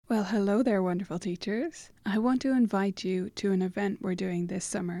Well, hello there, wonderful teachers. I want to invite you to an event we're doing this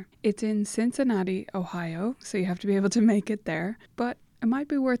summer. It's in Cincinnati, Ohio, so you have to be able to make it there, but it might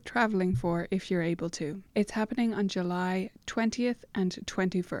be worth traveling for if you're able to. It's happening on July 20th and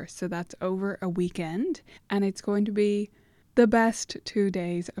 21st, so that's over a weekend, and it's going to be the best 2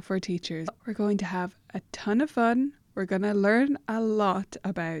 days for teachers. We're going to have a ton of fun. We're going to learn a lot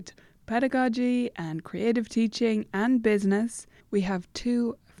about pedagogy and creative teaching and business. We have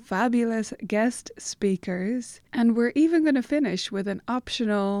 2 fabulous guest speakers, and we're even going to finish with an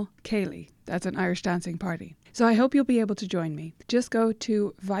optional ceilidh. That's an Irish dancing party. So I hope you'll be able to join me. Just go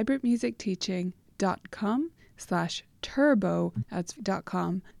to vibrantmusicteaching.com/turbo. That's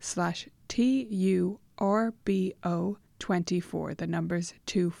 .com/TURBO24. The number's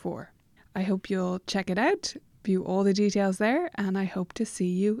 24. I hope you'll check it out, view all the details there, and I hope to see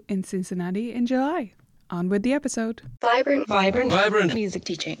you in Cincinnati in July. On with the episode. Vibrant music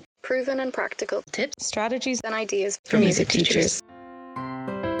teaching. Proven and practical Tips, strategies, and ideas for music teachers.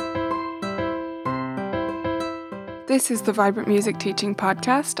 This is the Vibrant Music Teaching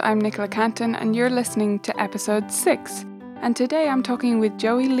Podcast. I'm Nicola Canton and you're listening to episode 6. And today I'm talking with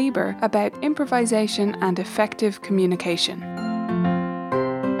Joey Lieber about improvisation and effective communication.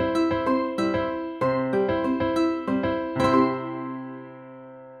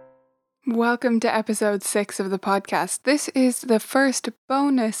 Welcome to episode 6 of the podcast. This is the first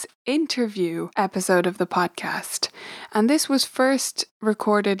bonus interview episode of the podcast. And this was first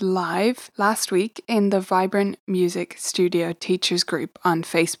recorded live last week in the Vibrant Music Studio Teachers Group on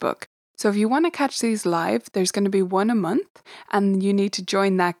Facebook. So if you want to catch these live, there's going to be one a month, and you need to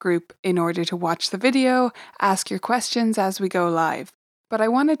join that group in order to watch the video, ask your questions as we go live. But I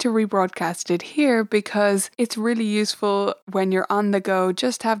wanted to rebroadcast it here because it's really useful when you're on the go.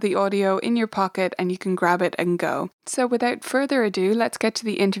 Just have the audio in your pocket and you can grab it and go. So without further ado, let's get to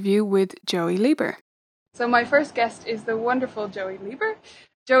the interview with Joey Lieber. So my first guest is the wonderful Joey Lieber.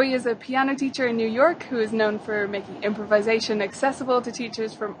 Joey is a piano teacher in New York who is known for making improvisation accessible to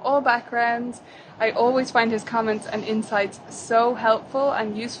teachers from all backgrounds. I always find his comments and insights so helpful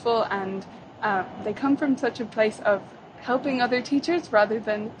and useful, and they come from such a place of helping other teachers rather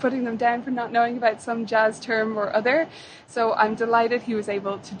than putting them down for not knowing about some jazz term or other. So I'm delighted he was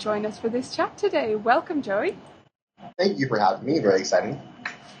able to join us for this chat today. Welcome, Joey. Thank you for having me. Very exciting.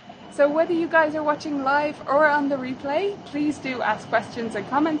 So whether you guys are watching live or on the replay, please do ask questions and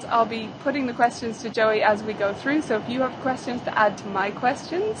comments. I'll be putting the questions to Joey as we go through. So if you have questions to add to my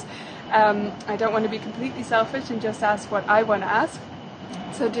questions, I don't want to be completely selfish and just ask what I want to ask.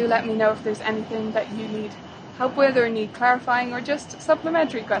 So do let me know if there's anything that you need help with or need clarifying, or just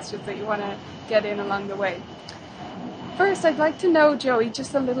supplementary questions that you want to get in along the way. First, I'd like to know, Joey,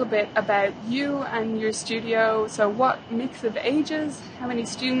 just a little bit about you and your studio. So what mix of ages, how many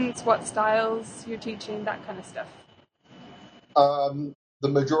students, what styles you're teaching, that kind of stuff. The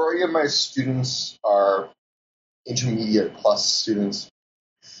majority of my students are intermediate plus students.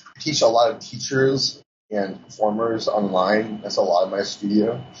 I teach a lot of teachers and performers online. That's a lot of my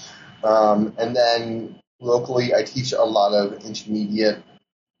studio. And then locally, I teach a lot of intermediate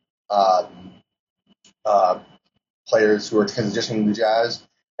players who are transitioning to jazz,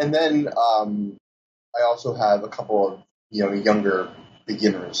 and then I also have a couple of younger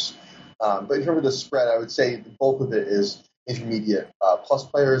beginners. But in terms of the spread, I would say the bulk of it is intermediate plus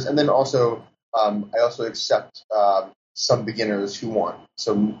players, and then also I also accept some beginners who want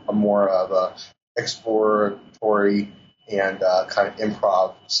some more of a exploratory and kind of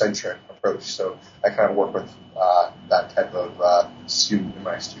improv-centric approach. So I kind of work with that type of student in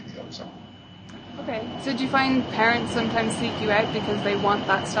my studio. So. Okay. So do you find parents sometimes seek you out because they want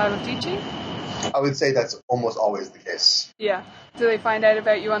that style of teaching? I would say that's almost always the case. Yeah. Do they find out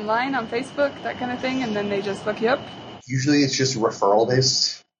about you online, on Facebook, that kind of thing, and then they just look you up? Usually it's just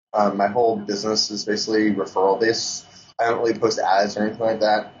referral-based. My whole business is basically referral-based. I don't really post ads or anything like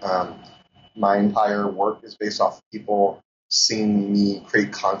that. My entire work is based off people seeing me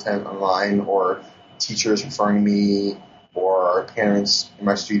create content online, or teachers referring me, or parents in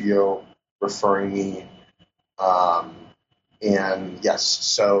my studio referring me. And yes,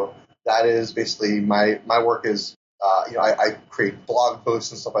 so that is basically my work is, I create blog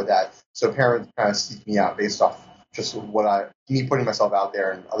posts and stuff like that. So parents kind of seek me out based off just me putting myself out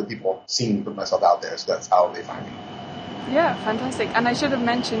there and other people seeing me put myself out there. So that's how they find me. Yeah, fantastic. And I should have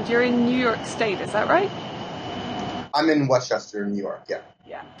mentioned, you're in New York State, is that right? I'm in Westchester, New York, yeah.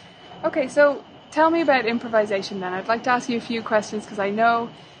 Yeah. Okay, so tell me about improvisation then. I'd like to ask you a few questions because I know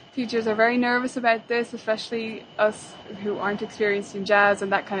teachers are very nervous about this, especially us who aren't experienced in jazz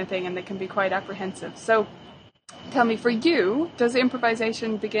and that kind of thing, and they can be quite apprehensive. So Tell me, for you, does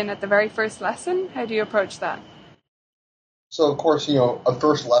improvisation begin at the very first lesson? How do you approach that? So, of course, a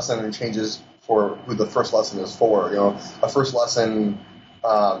first lesson changes for who the first lesson is for. A first lesson,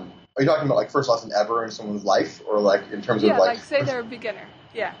 are you talking about like first lesson ever in someone's life, or like in terms of Yeah, like... like say they're a beginner.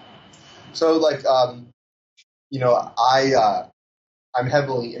 Yeah. So like, I'm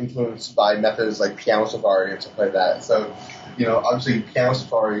heavily influenced by methods like piano safari and stuff like that. So, obviously piano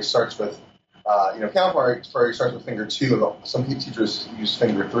safari starts with, piano safari starts with finger 2. Some teachers use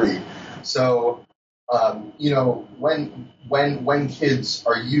finger 3. So, when kids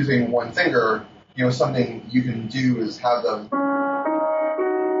are using one finger, something you can do is have them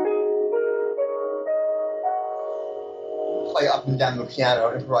play up and down the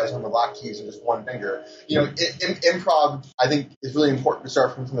piano, improvise on the lock keys in just one finger. Improv, I think, is really important to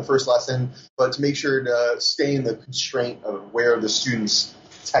start from the first lesson, but to make sure to stay in the constraint of where the student's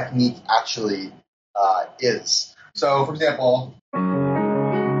technique actually is. So, for example,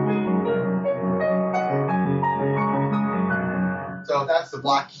 so that's the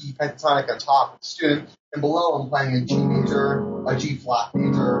black key pentatonic on top of the student, and below I'm playing a G major, a G flat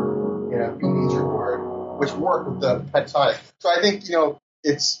major, and a B major chord, which work with the pentatonic. So I think,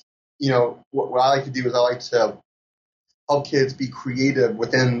 it's, what I like to do is I like to help kids be creative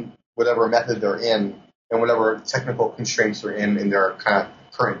within whatever method they're in and whatever technical constraints they're in their kind of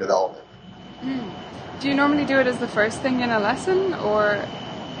current development. Do you normally do it as the first thing in a lesson, or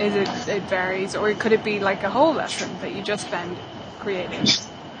it varies, or could it be like a whole lesson that you just spend creating?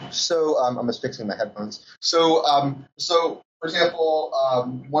 So I'm just fixing my headphones. So for example,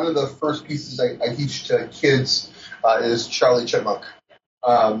 one of the first pieces I teach to kids is Charlie Chipmunk.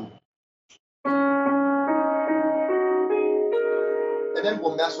 And then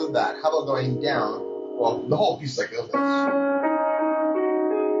we'll mess with that. How about going down? Well, the whole piece is like this.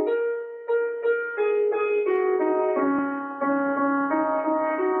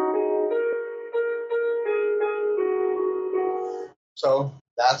 So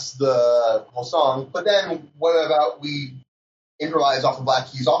that's the whole song. But then what about we improvise off the black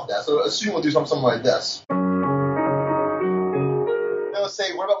keys off that? So a student will do something like this. Then let's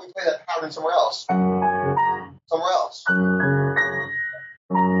say, what about we play that pattern somewhere else? Somewhere else.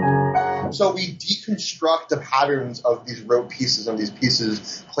 So we deconstruct the patterns of these rote pieces and these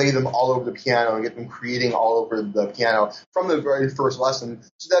pieces, play them all over the piano and get them creating all over the piano from the very first lesson,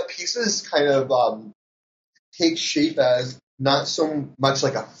 so that pieces kind of take shape as not so much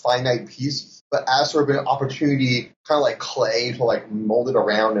like a finite piece, but as sort of an opportunity, kind of like clay, to like mold it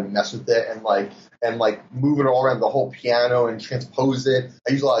around and mess with it and move it all around the whole piano and transpose it.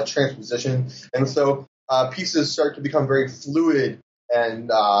 I use a lot of transposition, and so pieces start to become very fluid and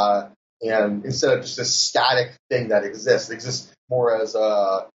instead of just a static thing that exists, it exists more as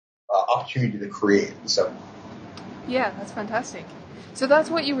a opportunity to create. So yeah, that's fantastic. So that's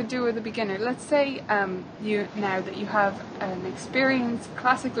what you would do with a beginner. Let's say you now that you have an experienced,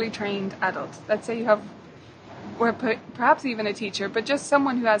 classically trained adult. Let's say you have, or perhaps even a teacher, but just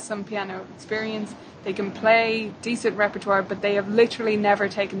someone who has some piano experience. They can play decent repertoire, but they have literally never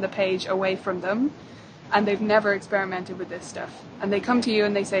taken the page away from them, and they've never experimented with this stuff. And they come to you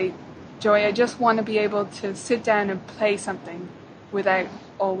and they say, Joy, I just want to be able to sit down and play something without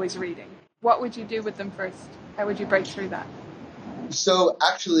always reading. What would you do with them first? How would you break through that? So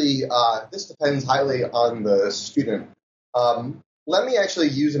actually, this depends highly on the student. Let me actually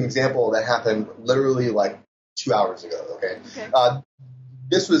use an example that happened literally like 2 hours ago, okay?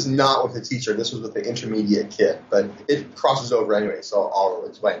 This was not with a teacher. This was with an intermediate kid, but it crosses over anyway, so I'll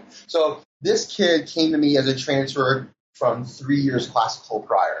explain. So this kid came to me as a transfer from 3 years classical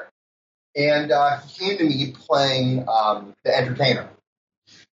prior. And he came to me playing The Entertainer.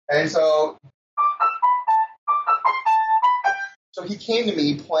 And so he came to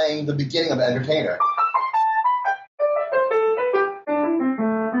me playing the beginning of The Entertainer.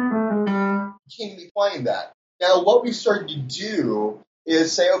 He came to me playing that. Now, what we started to do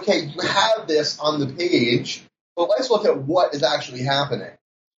is say, okay, you have this on the page, but let's look at what is actually happening.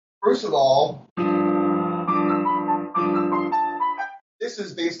 First of all, this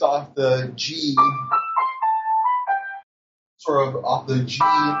is based off the G, sort of off the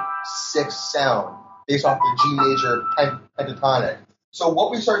G6 sound, based off the G major pentatonic. So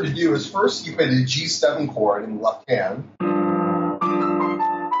what we started to do is first you play the G7 chord in the left hand.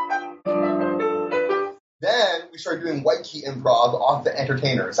 Then we started doing white key improv off The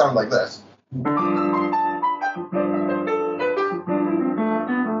Entertainer. It sounded like this.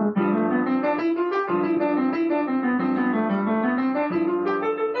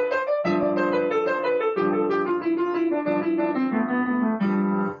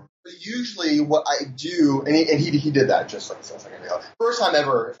 Usually what I do, and he did that just like a second ago. First time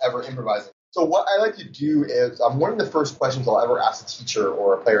ever improvising. So what I like to do is one of the first questions I'll ever ask a teacher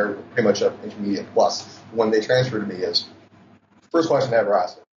or a player, pretty much an intermediate plus, when they transfer to me is, first question I ever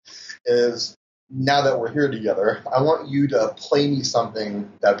ask is, now that we're here together, I want you to play me something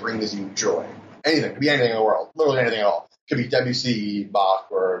that brings you joy. Anything. It could be anything in the world. Literally anything at all. It could be Debussy, Bach,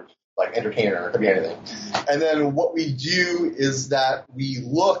 or like entertainer. It could be anything. And then what we do is that we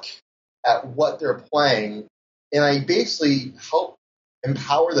look at what they're playing, and I basically help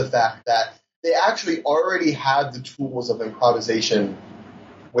empower the fact that they actually already have the tools of improvisation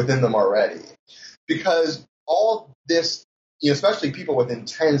within them already. Because all this, especially people with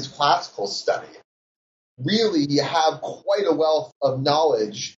intense classical study, really have quite a wealth of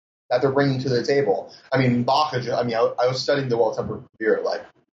knowledge that they're bringing to the table. I mean, Bach, I was studying the Well-Tempered Clavier like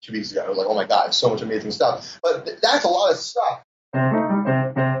 2 weeks ago. I was like, oh my God, so much amazing stuff. But that's a lot of stuff.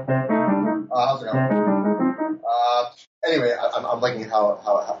 How's it going? Anyway, I'm liking how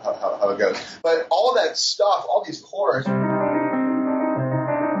it goes. But all that stuff, all these chords,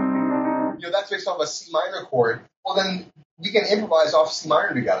 that's based off a C minor chord. Well, then we can improvise off C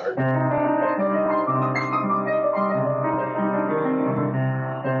minor together. You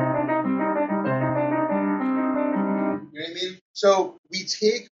know what I mean? So we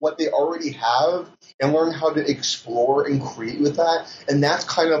take what they already have and learn how to explore and create with that. And that's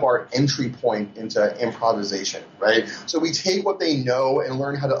kind of our entry point into improvisation, right? So we take what they know and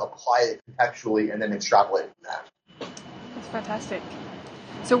learn how to apply it contextually and then extrapolate from that. That's fantastic.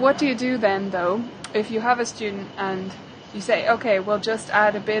 So what do you do then, though, if you have a student and you say, okay, we'll just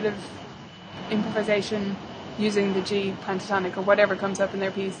add a bit of improvisation using the G pentatonic or whatever comes up in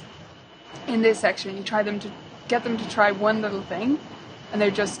their piece in this section. You try them to get them to try one little thing, and they're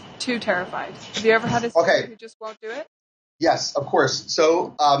just too terrified. Have you ever had a student who just won't do it? Yes, of course.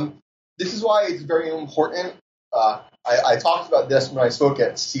 So this is why it's very important. I talked about this when I spoke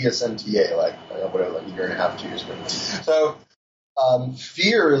at CSMTA, like a year and a half, 2 years ago. So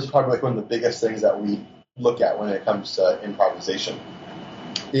fear is probably like one of the biggest things that we look at when it comes to improvisation.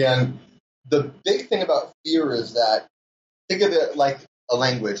 And the big thing about fear is that, think of it like a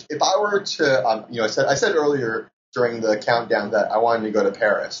language. If I were to, I said earlier during the countdown that I wanted to go to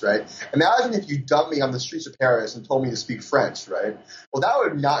Paris, right? Imagine if you dumped me on the streets of Paris and told me to speak French, right? Well, that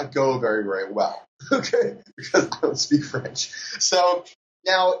would not go very, very well, okay? Because I don't speak French. So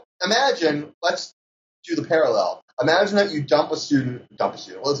now imagine, let's do the parallel. Imagine that you dump a student.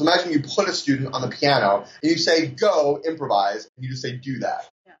 Let's imagine you put a student on the piano and you say, go, improvise, and you just say, do that.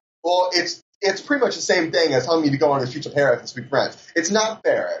 Yeah. Well, it's pretty much the same thing as telling me to go on the streets of Paris and speak French. It's not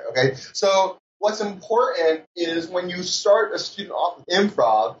fair, okay? So what's important is when you start a student off with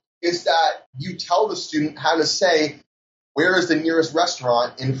improv is that you tell the student how to say, where is the nearest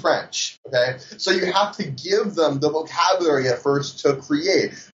restaurant in French, okay? So you have to give them the vocabulary at first to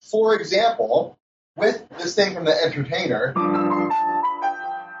create. For example, with this thing from the entertainer, when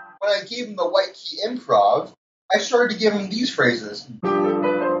I gave him the white key improv, I started to give him these phrases.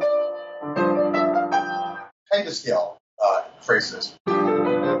 Pentascale phrases. We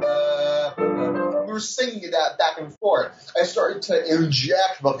were singing that back and forth. I started to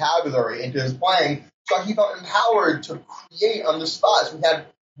inject vocabulary into his playing so he felt empowered to create on the spot. So we had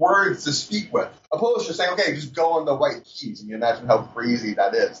words to speak with, opposed to saying, okay, just go on the white keys. And you imagine how crazy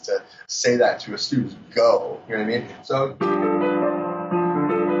that is to say that to a student, go. You know what I mean?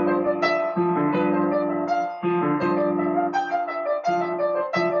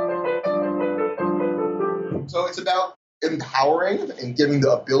 So it's about empowering and giving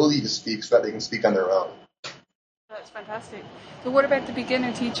the ability to speak so that they can speak on their own. That's fantastic. So what about the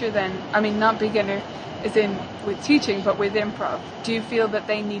beginner teacher then? I mean, not beginner as in with teaching, but with improv. Do you feel that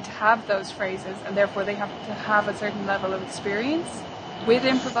they need to have those phrases and therefore they have to have a certain level of experience with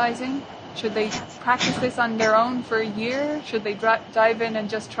improvising? Should they practice this on their own for a year? Should they dive in and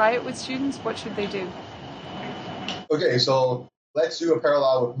just try it with students? What should they do? Okay, so let's do a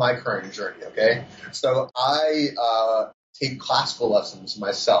parallel with my current journey, okay? So I take classical lessons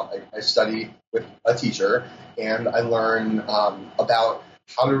myself. I study with a teacher, and I learn about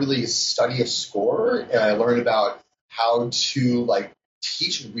how to really study a score, and I learn about how to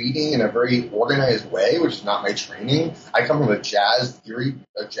teach reading in a very organized way, which is not my training. I come from a jazz theory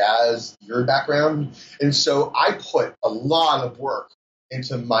background, and so I put a lot of work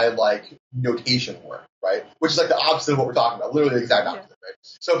into my notation work, right? Which is the opposite of what we're talking about, literally the exact opposite, right?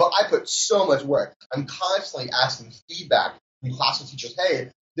 So, but I put so much work. I'm constantly asking feedback from classical teachers. Hey,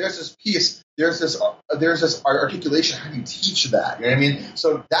 there's this piece, there's this articulation. How do you teach that? You know what I mean?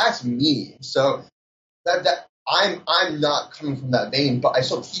 So that's me. So that I'm not coming from that vein, but I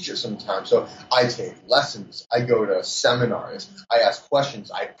still teach it sometimes. So I take lessons, I go to seminars, I ask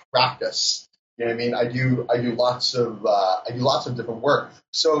questions, I practice. You know what I mean? I do lots of different work.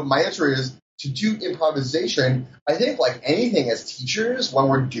 So my answer is to do improvisation. I think like anything as teachers, when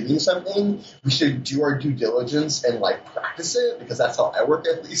we're doing something, we should do our due diligence and like practice it, because that's how I work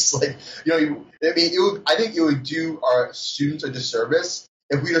at least. Like, I think it would do our students a disservice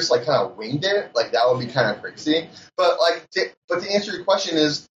if we just like kind of winged it. Like that would be kind of crazy. But to answer your question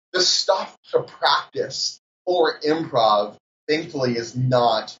is the stuff to practice for improv, thankfully, is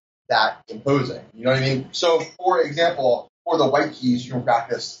not that imposing. You know what I mean? So, for example, for the white keys, you can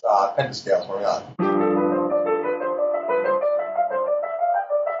practice pentascales or not.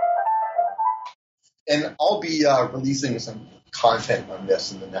 And I'll be releasing some content on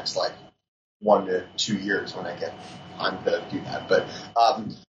this in the next like 1 to 2 years when I get time to do that.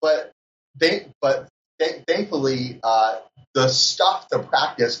 Thankfully, the stuff to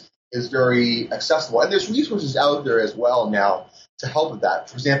practice is very accessible, and there's resources out there as well now to help with that.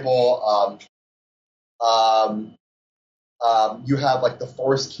 For example, you have like the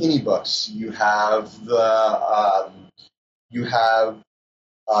Forrest Keeney books. You have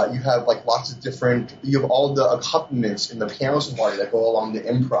like lots of different. You have all the accompaniments in the piano symphony that go along the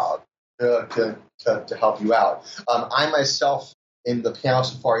improv to help you out. I myself, in the piano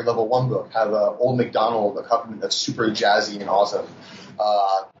safari level 1 book, have an Old MacDonald accompaniment that's super jazzy and awesome.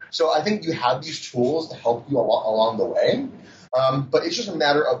 So I think you have these tools to help you along the way. But it's just a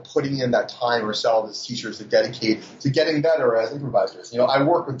matter of putting in that time ourselves as teachers to dedicate to getting better as improvisers. I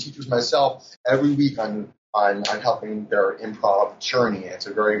work with teachers myself every week on helping their improv journey. It's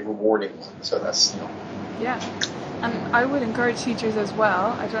a very rewarding one. So that's Yeah, and I would encourage teachers as well.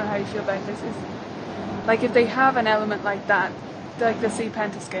 I don't know how you feel about this. Is like if they have an element like that, like the C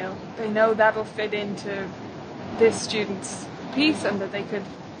pentascale, they know that'll fit into this student's piece, and that they could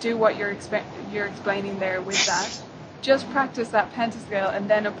do what you're explaining there with that. Just practice that pentascale and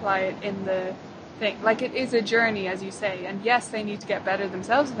then apply it in the thing. Like, it is a journey, as you say, and yes, they need to get better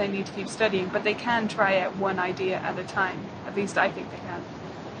themselves and they need to keep studying, but they can try out one idea at a time. At least I think they can.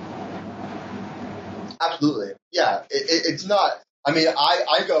 Absolutely. Yeah. It's not, I mean,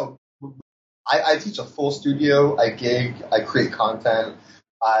 I teach a full studio, I gig, I create content,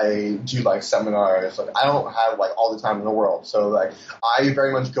 I do like seminars. Like, I don't have like all the time in the world. So like I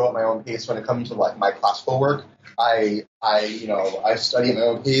very much go at my own pace when it comes to like my classical work. I study at my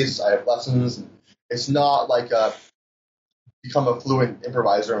own pace. I have lessons. And it's not like a become a fluent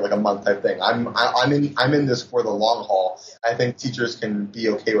improviser in like a month type thing. I'm in this for the long haul. I think teachers can be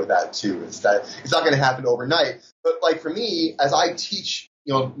okay with that too. It's not going to happen overnight. But like for me, as I teach,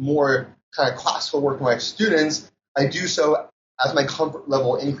 more kind of classical work to my students, I do so as my comfort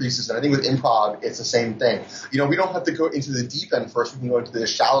level increases. And I think with improv, it's the same thing. We don't have to go into the deep end first. We can go into the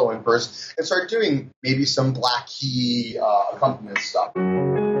shallow end first and start doing maybe some black key accompaniment stuff.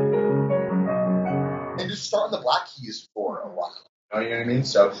 And just start on the black keys for a while. You know what I mean?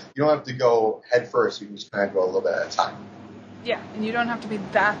 So you don't have to go head first. You can just kind of go a little bit at a time. Yeah, and you don't have to be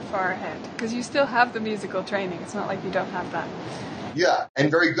that far ahead, because you still have the musical training. It's not like you don't have that. Yeah, and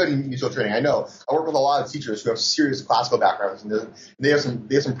very good in musical training. I know. I work with a lot of teachers who have serious classical backgrounds, and they have some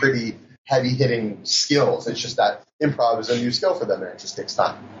pretty heavy-hitting skills. It's just that improv is a new skill for them, and it just takes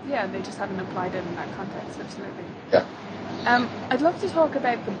time. Yeah, they just haven't applied it in that context, absolutely. Yeah. I'd love to talk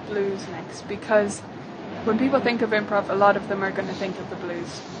about the blues next, because when people think of improv, a lot of them are going to think of the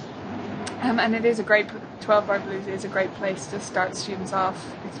blues. And it is a great, 12-bar blues is a great place to start students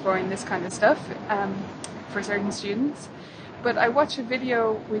off exploring this kind of stuff for certain students. But I watched a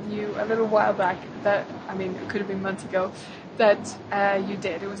video with you a little while back it could have been months ago, that you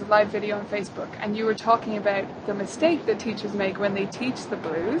did. It was a live video on Facebook, and you were talking about the mistake that teachers make when they teach the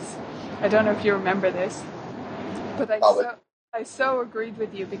blues. I don't know if you remember this, but I so agreed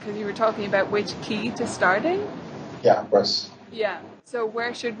with you, because you were talking about which key to start in. Yeah, of course. Yeah. So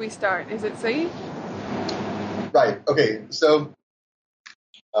where should we start? Is it C? Right. Okay. So,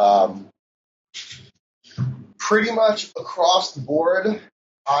 pretty much across the board,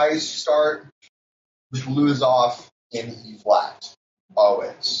 I start the blues off in E flat.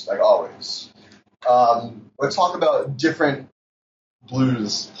 Always. Let's talk about different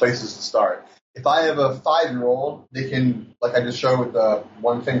blues places to start. If I have a 5-year-old, they can, like I just showed with the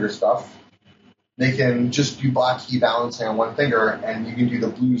one finger stuff, they can just do black key balancing on one finger, and you can do the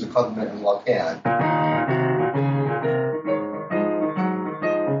blues accompaniment in left hand.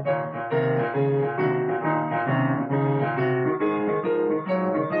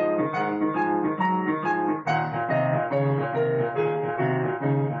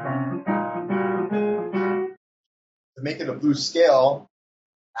 to make it a blues scale,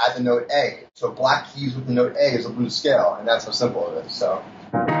 add the note A. So black keys with the note A is a blues scale, and that's how simple it is. So.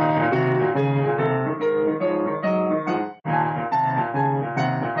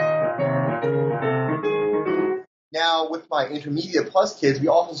 Now, with my intermediate plus kids, we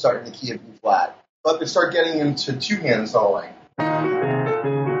also start in the key of E flat, but they start getting into two-hand soloing.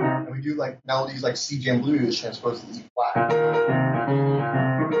 And we do like melodies like C jam blues transposed to E flat.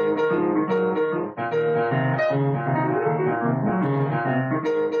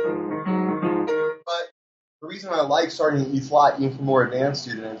 But the reason I like starting in E flat, even for more advanced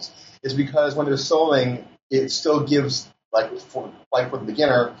students, is because when they're soloing, it still gives, like for the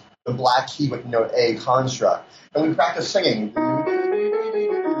beginner, the black key with note A construct. And we practice singing. Very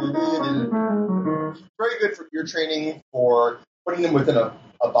good for ear training, for putting them within a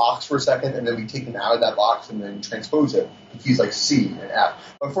box for a second, and then we take them out of that box and then transpose it to keys like C and F.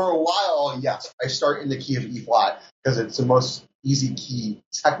 But for a while, yes, I start in the key of E flat because it's the most easy key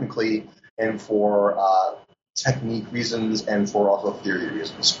technically, and for technique reasons, and for also theory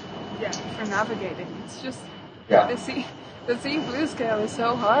reasons. Yeah, for navigating. It's just the C blues scale is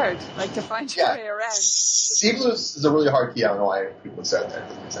so hard, like to find your way around. C blues is a really hard key. I don't know why people said that. It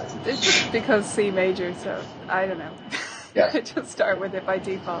doesn't make sense. It's just because C major, so I don't know. Yeah. I just start with it by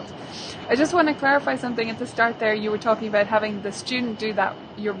default. I just want to clarify something at the start there. You were talking about having the student do that,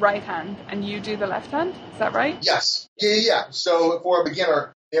 your right hand, and you do the left hand. Is that right? Yes. Yeah. So for a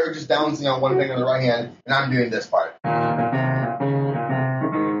beginner, they're just balancing on one finger on the right hand, and I'm doing this part.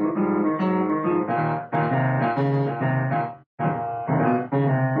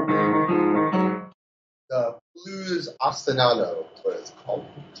 The blues ostinado is what it's called.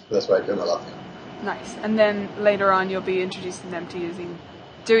 That's what I do in my left hand. Nice. And then later on, you'll be introducing them to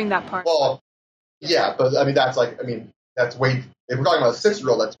doing that part. Well, yeah, but that's way. If we're talking about a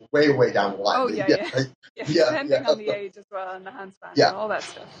 6-year-old, that's way, way down the line. Oh yeah. Depending on the age as well and the handspan and all that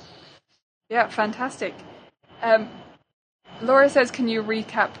stuff. Yeah, fantastic. Laura says, can you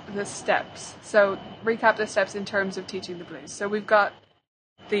recap the steps? So recap the steps in terms of teaching the blues. So we've got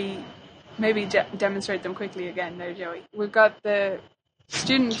maybe demonstrate them quickly again there, Joey. We've got the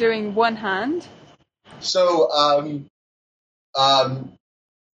student doing one hand. So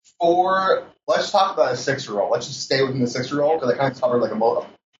let's talk about a 6-year-old. Let's just stay within the 6-year-old because I kind of cover like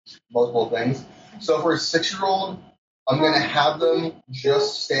multiple things. So for a 6-year-old, I'm going to have them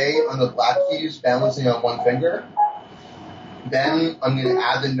just stay on the black keys, balancing on one finger. Then I'm going to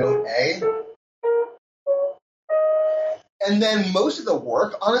add the note A. And then most of the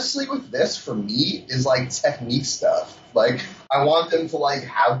work, honestly, with this for me is like technique stuff. Like I want them to like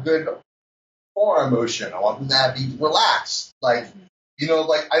have good forearm motion. I want them to be relaxed. Like,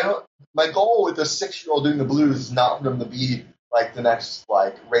 my goal with a 6-year-old doing the blues is not for them to be like the next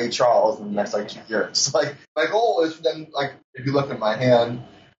like Ray Charles in the next like 2 years. Like my goal is for them, like if you look at my hand,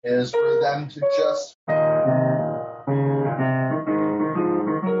 is for them to just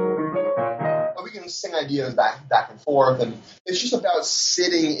we can sing ideas back and forth, and it's just about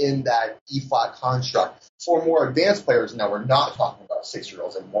sitting in that E flat construct. For more advanced players, now we're not talking about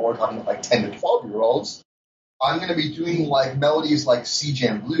 6-year-olds anymore. We're talking about like 10 to 12-year-olds. I'm going to be doing like melodies like C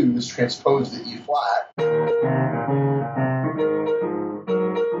jam blues transposed to E flat,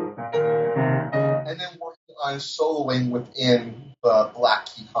 and then working on soloing within the black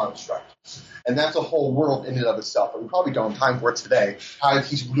key construct. And that's a whole world in and of itself, but we probably don't have time for it today, how to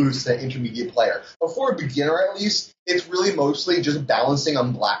teach blues to an intermediate player. But for a beginner, at least, it's really mostly just balancing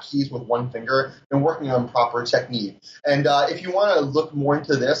on black keys with one finger and working on proper technique. And if you want to look more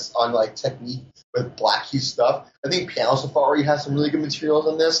into this on like technique with black key stuff, I think Piano Safari has some really good materials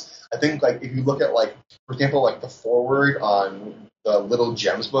on this. I think like if you look at like, for example, like the foreword on the Little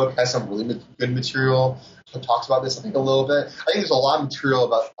Gems book has some really good material. It talks about this, I think, a little bit. I think there's a lot of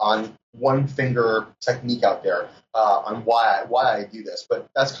material on one finger technique out there on why I do this, but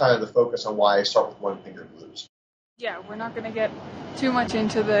that's kind of the focus on why I start with one finger blues. Yeah, we're not going to get too much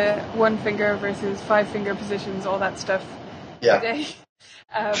into the one finger versus 5-finger positions, all that stuff today.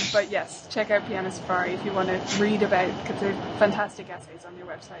 But yes, check out Piano Safari if you want to read about, because they're fantastic essays on your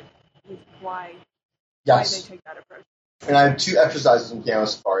website with why they take that approach. And I have 2 exercises in Piano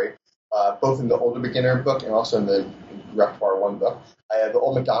Safari, both in the older beginner book and also in the Repertoire 1 book. I have the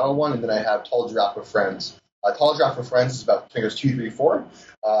Old MacDonald one, and then I have Tall Giraffe with Friends. Tall Giraffe with Friends is about fingers 2, 3, 4,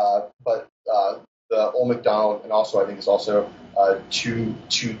 but the Old MacDonald, and also I think it's also 2,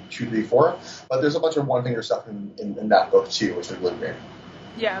 3, 4. But there's a bunch of one-finger stuff in that book too, which is really great.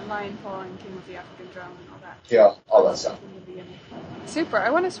 Yeah, Lion Paw and King of the African Drum and all that. Yeah, all that stuff. Super. I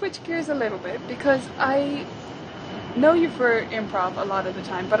want to switch gears a little bit because I know you for improv a lot of the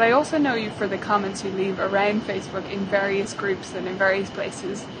time, but I also know you for the comments you leave around Facebook in various groups and in various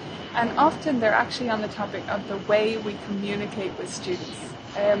places. And often they're actually on the topic of the way we communicate with students.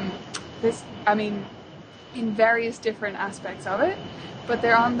 In various different aspects of it, but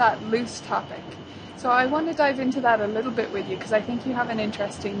they're on that loose topic. So I want to dive into that a little bit with you, because I think you have an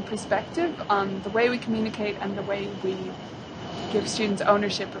interesting perspective on the way we communicate and the way we give students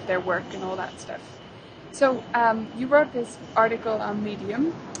ownership of their work and all that stuff. So you wrote this article on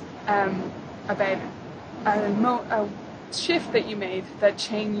Medium about a shift that you made that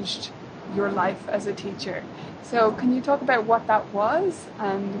changed your life as a teacher. So can you talk about what that was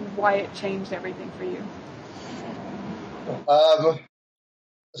and why it changed everything for you?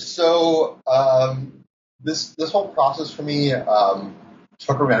 This whole process for me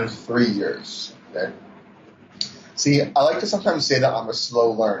took around 3 years. Okay? See, I like to sometimes say that I'm a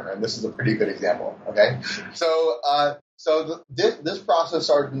slow learner, and this is a pretty good example. Okay, this process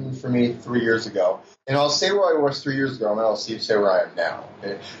started for me 3 years ago, and I'll say where I was 3 years ago, and then I'll say where I am now.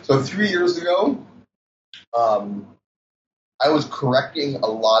 Okay? So 3 years ago, I was correcting a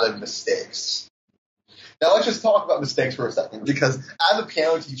lot of mistakes. Now let's just talk about mistakes for a second, because as a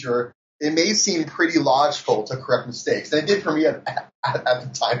piano teacher, it may seem pretty logical to correct mistakes, and it did for me at the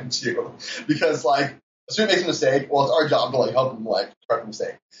time too, because like a student makes a mistake, well, it's our job to like help them like correct the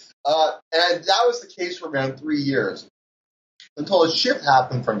mistake, and that was the case for around 3 years until a shift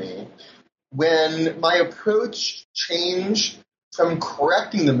happened for me when my approach changed from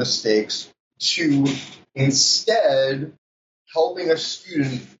correcting the mistakes to instead helping a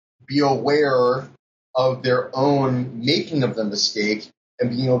student be aware of their own making of the mistake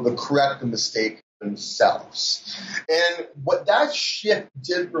and being able to correct the mistake themselves. And what that shift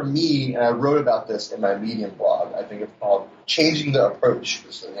did for me, and I wrote about this in my Medium blog, I think it's called Changing the Approach,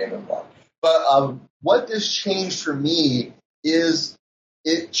 is the name of the blog. But what this changed for me is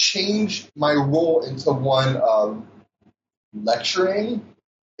it changed my role into one of lecturing,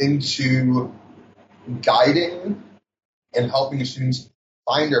 into guiding and helping students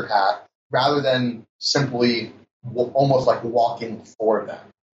find their path, rather than simply almost like walking for them,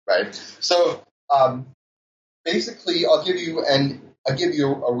 right? So basically, I'll give you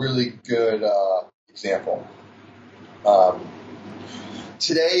a really good example.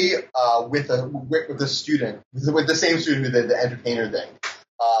 Today, with the student, with the same student who did the entertainer thing,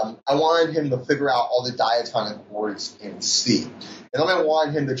 I wanted him to figure out all the diatonic words in C, and then I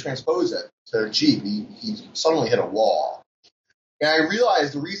wanted him to transpose it to G. He suddenly hit a wall. And I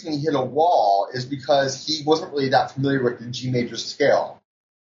realized the reason he hit a wall is because he wasn't really that familiar with the G major scale.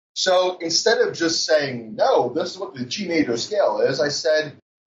 So instead of just saying, no, this is what the G major scale is, I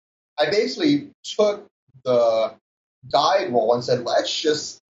basically took the guide role and said, let's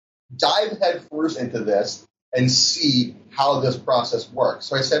just dive headfirst into this and see how this process works.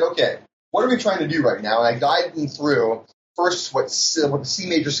 So I said, okay, what are we trying to do right now? And I guided them through first what the C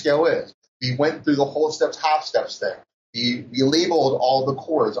major scale is. We went through the whole steps, half steps thing. We labeled all the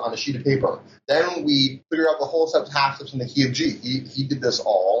chords on a sheet of paper. Then we figured out the whole steps, half steps in the key of G. He did this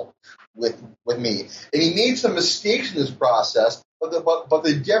all with me. And he made some mistakes in this process, but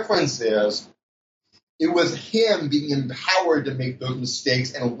the difference is it was him being empowered to make those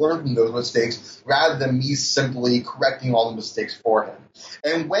mistakes and learn from those mistakes rather than me simply correcting all the mistakes for him.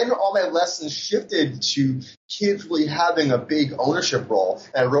 And when all my lessons shifted to kids really having a big ownership role,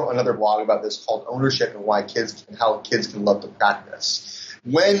 and I wrote another blog about this called Ownership and how kids can love to practice.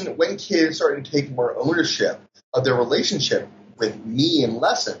 When kids started to take more ownership of their relationship with me in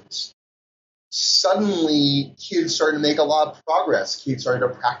lessons, suddenly kids started to make a lot of progress. Kids started to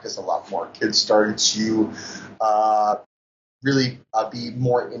practice a lot more. Kids started to really be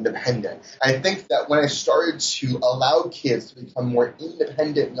more independent. I think that when I started to allow kids to become more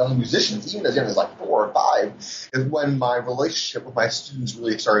independent young musicians, even as young as like 4 or 5, is when my relationship with my students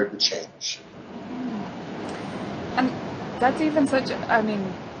really started to change. And that's even such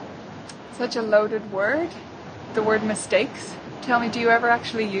a loaded word, the word mistakes. Tell me, do you ever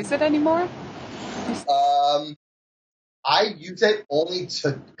actually use it anymore? I use it only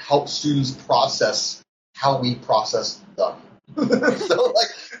to help students process how we process them.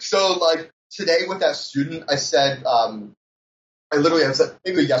 so today with that student, I said,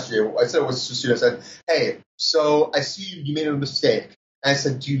 maybe yesterday, I said it was to a student, I said, hey, so I see you made a mistake. And I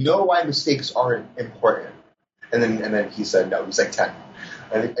said, do you know why mistakes are important? And then he said, no, he was like 10.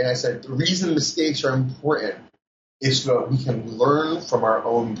 And I said, the reason mistakes are important is so that we can learn from our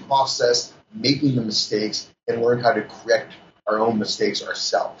own process, making the mistakes, and learn how to correct our own mistakes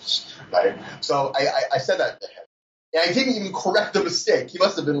ourselves, right? So I said that to him. And I didn't even correct the mistake. He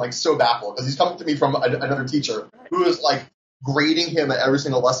must have been like so baffled because he's coming to me from another teacher who was like grading him at every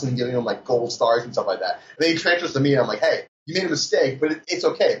single lesson and giving him like gold stars and stuff like that. And then he transfers to me and I'm like, hey, you made a mistake, but it's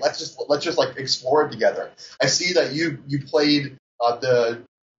okay. Let's just like explore it together. I see that you played the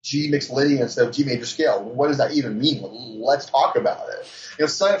G mixed Lydian instead of G major scale. What does that even mean? Let's talk about it. You know,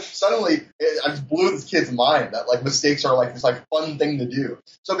 suddenly I just blew this kid's mind that like mistakes are like this like fun thing to do.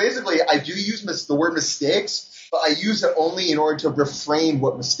 So basically, I do use the word mistakes, but I use it only in order to reframe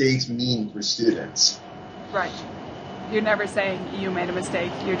what mistakes mean for students. Right. You're never saying you made a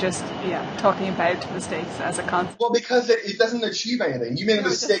mistake. You're just, talking about mistakes as a concept. Well, because it doesn't achieve anything. You made a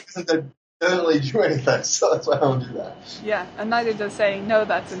mistake doesn't really do anything, so that's why I don't do that. Yeah, and neither does saying, no,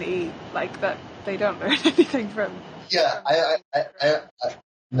 that's an E. Like, that they don't learn anything from. Yeah, I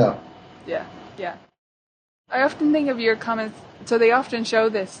no. Yeah. I often think of your comments, so they often show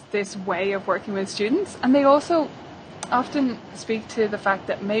this way of working with students, and they also often speak to the fact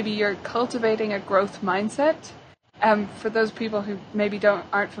that maybe you're cultivating a growth mindset. For those people who maybe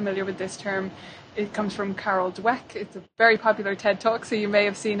aren't familiar with this term, it comes from Carol Dweck. It's a very popular TED Talk, so you may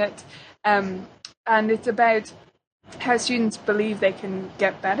have seen it. And it's about how students believe they can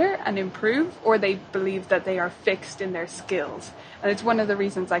get better and improve, or they believe that they are fixed in their skills. And it's one of the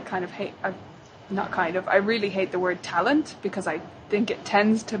reasons I really hate the word talent, because I think it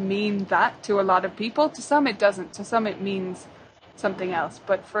tends to mean that to a lot of people. To some it doesn't. To some it means something else.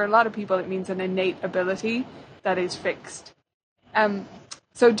 But for a lot of people it means an innate ability that is fixed.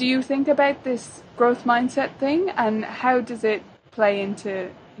 So do you think about this growth mindset thing, and how does it play into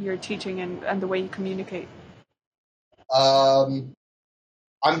your teaching and the way you communicate? I'm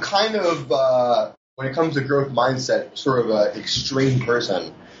kind of, when it comes to growth mindset, sort of an extreme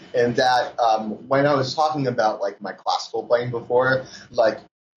person. And that when I was talking about like my classical playing before, like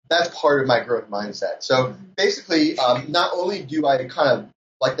that's part of my growth mindset. So basically, not only do I kind of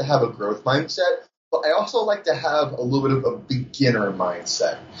like to have a growth mindset, but I also like to have a little bit of a beginner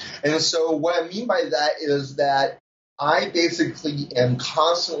mindset. And so what I mean by that is that I basically am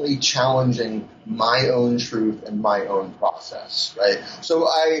constantly challenging my own truth and my own process, right? So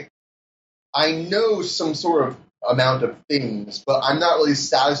I know some sort of amount of things, but I'm not really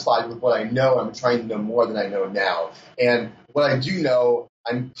satisfied with what I know. I'm trying to know more than I know now. And what I do know,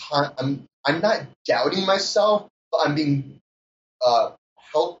 I'm not doubting myself, but I'm being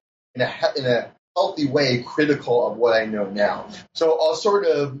helped in a healthy way, critical of what I know now. So I'll sort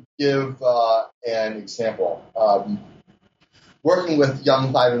of give an example. Working with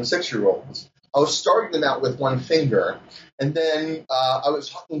young 5 and 6-year-olds, I was starting them out with one finger, and then I was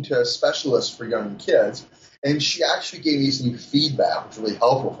talking to a specialist for young kids, and she actually gave me some feedback, which was really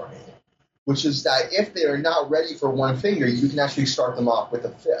helpful for me, which is that if they are not ready for one finger, you can actually start them off with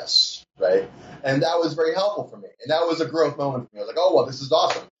a fist, right? And that was very helpful for me, and that was a growth moment for me. I was like, oh, well, this is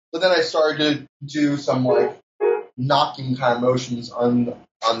awesome. But then I started to do some like knocking kind of motions on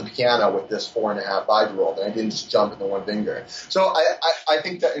the piano with this 4.5, 5-year-old, and I didn't just jump into one finger. So I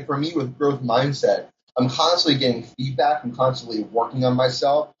think that for me with growth mindset, I'm constantly getting feedback. I'm constantly working on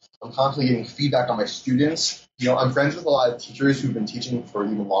myself. I'm constantly getting feedback on my students. You know, I'm friends with a lot of teachers who've been teaching for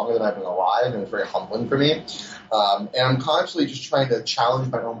even longer than I've been alive, and it's very humbling for me. And I'm constantly just trying to challenge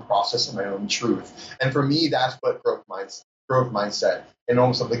my own process and my own truth. And for me, that's what growth mindset and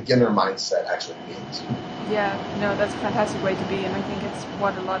almost a beginner mindset actually means. Yeah, no, that's a fantastic way to be, and I think it's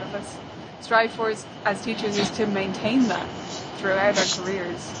what a lot of us strive for as teachers, is to maintain that throughout our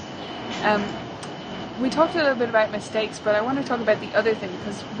careers. We talked a little bit about mistakes, but I want to talk about the other thing,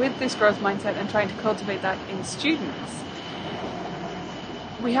 because with this growth mindset and trying to cultivate that in students,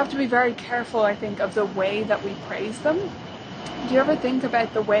 we have to be very careful, I think, of the way that we praise them. Do you ever think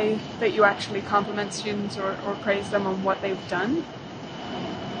about the way that you actually compliment students or praise them on what they've done?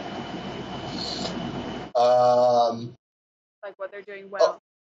 Like what they're doing well.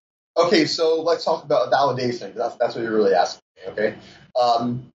 Okay, so let's talk about validation. That's what you're really asking me, okay?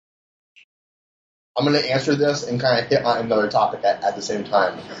 I'm going to answer this and kind of hit on another topic at the same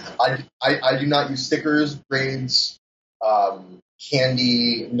time. I do not use stickers, grades,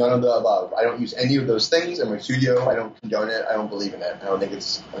 candy, none of the above. I don't use any of those things in my studio. I don't condone it. I don't believe in it. I think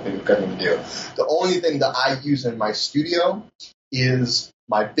it's a good thing to do. The only thing that I use in my studio is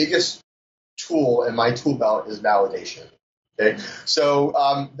my biggest tool in my tool belt is validation. Okay, so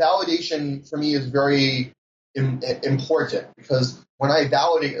validation for me is very important, because when I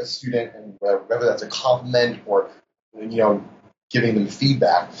validate a student, and whether that's a compliment or giving them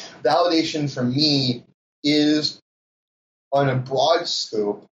feedback, validation for me is on a broad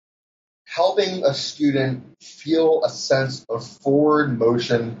scope helping a student feel a sense of forward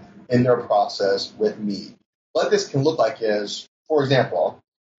motion in their process with me. what this can look like is, for example,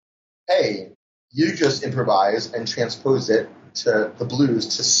 hey, you just improvised and transposed it to the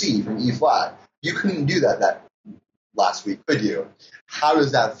blues to C from E flat. You couldn't do that last week, could you? How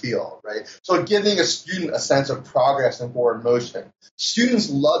does that feel, right? So giving a student a sense of progress and forward motion. Students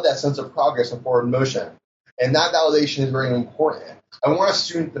love that sense of progress and forward motion. And that validation is very important. I want a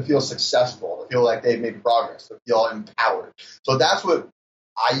student to feel successful, to feel like they've made progress, to feel empowered. So that's what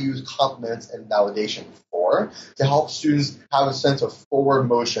I use compliments and validation for, to help students have a sense of forward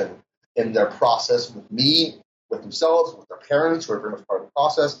motion in their process with me, with themselves, with their parents, who are very much part of the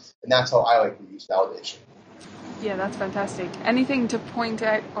process. And that's how I like to use validation. Yeah, that's fantastic. Anything to point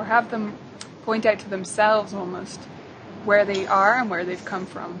out or have them point out to themselves almost where they are and where they've come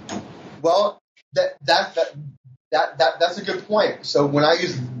from? Well, that's a good point. So when I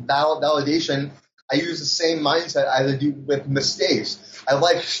use validation, I use the same mindset as I do with mistakes. I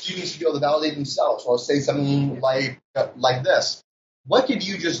like students to be able to validate themselves. So I'll say something like this: "What did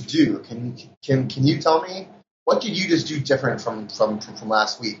you just do? Can you tell me? What did you just do different from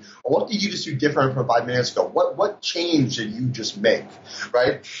last week? Or what did you just do different from 5 minutes ago? What change did you just make?"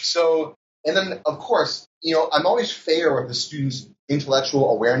 Right? So, and then of course, I'm always fair with the students'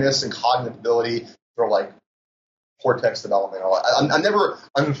 intellectual awareness and cognitive ability for like cortex development. I'm never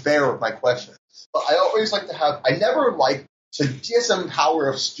unfair with my questions, but I always like to I never like to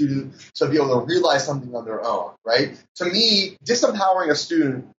disempower a student to be able to realize something on their own, right? To me, disempowering a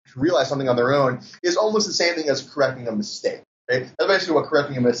student to realize something on their own is almost the same thing as correcting a mistake, right? That's basically what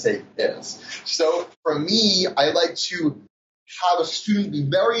correcting a mistake is. So for me, I like to have a student be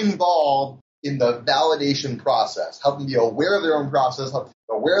very involved in the validation process, help them be aware of their own process, help them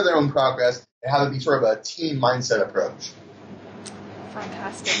be aware of their own progress, and have it be sort of a team mindset approach.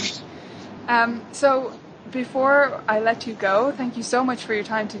 Fantastic. So before I let you go, thank you so much for your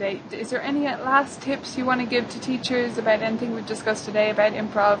time today. Is there any last tips you want to give to teachers about anything we've discussed today about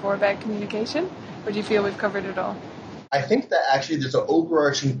improv or about communication? Or do you feel we've covered it all? I think that actually there's an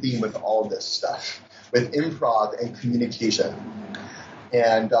overarching theme with all this stuff, with improv and communication.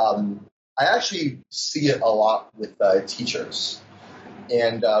 And I actually see it a lot with teachers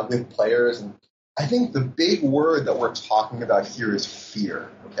and with players. And I think the big word that we're talking about here is fear,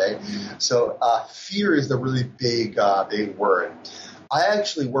 okay? So fear is the really big word. I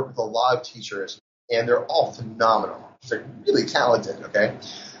actually work with a lot of teachers, and they're all phenomenal. They're really talented, okay?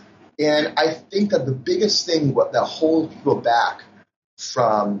 And I think that the biggest thing that holds people back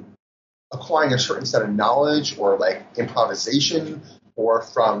from acquiring a certain set of knowledge or like improvisation or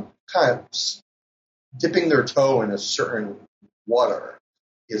from kind of dipping their toe in a certain water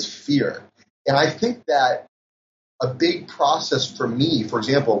is fear. And I think that a big process for me, for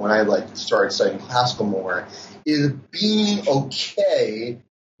example, when I started studying classical more, is being okay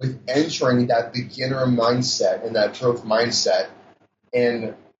with entering that beginner mindset and that growth mindset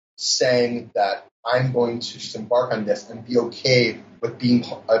and saying that I'm going to just embark on this and be okay with being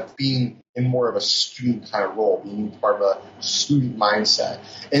in more of a student kind of role, being part of a student mindset.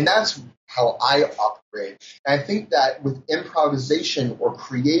 And that's how I operate. And I think that with improvisation or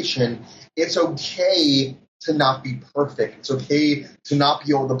creation, it's okay to not be perfect. It's okay to not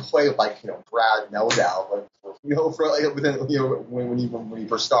be able to play like Brad Meldau, when you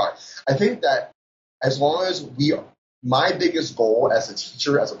first start. I think that as long as my biggest goal as a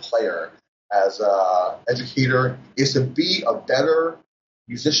teacher, as a player, as an educator, is to be a better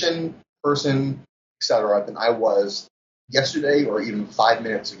musician, person, etc., than I was yesterday or even 5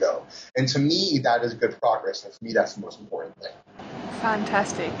 minutes ago. And to me, that is good progress. And for me, that's the most important thing.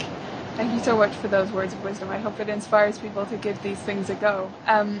 Fantastic. Thank you so much for those words of wisdom. I hope it inspires people to give these things a go.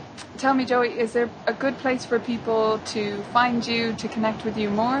 Tell me, Joey, is there a good place for people to find you, to connect with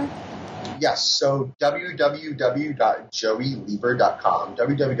you more? Yes, so www.joeylieber.com,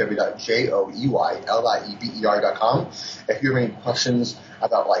 www.joeylieber.com. If you have any questions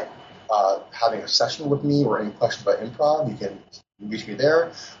about having a session with me or any questions about improv, you can reach me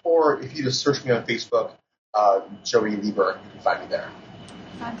there. Or if you just search me on Facebook, Joey Lieber, you can find me there.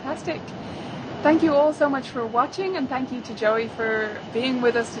 Fantastic. Thank you all so much for watching, and thank you to Joey for being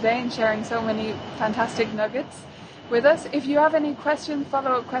with us today and sharing so many fantastic nuggets with us. If you have any questions,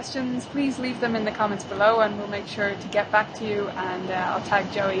 follow-up questions, please leave them in the comments below and we'll make sure to get back to you, and I'll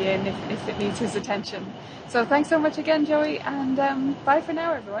tag Joey in if it needs his attention. So thanks so much again, Joey, and bye for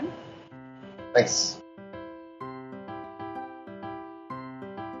now, everyone. Thanks.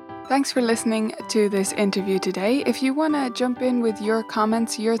 Thanks for listening to this interview today. If you want to jump in with your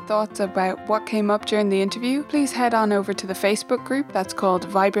comments, your thoughts about what came up during the interview, please head on over to the Facebook group that's called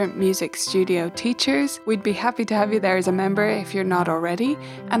Vibrant Music Studio Teachers. We'd be happy to have you there as a member if you're not already.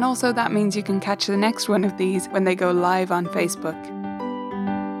 And also that means you can catch the next one of these when they go live on Facebook.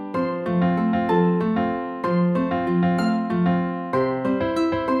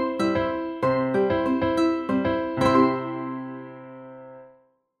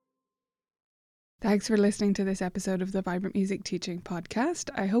 Thanks for listening to this episode of the Vibrant Music Teaching Podcast.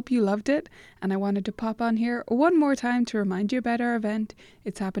 I hope you loved it, and I wanted to pop on here one more time to remind you about our event.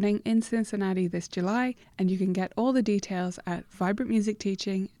 It's happening in Cincinnati this July, and you can get all the details at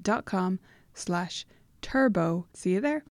vibrantmusicteaching.com/turbo. See you there.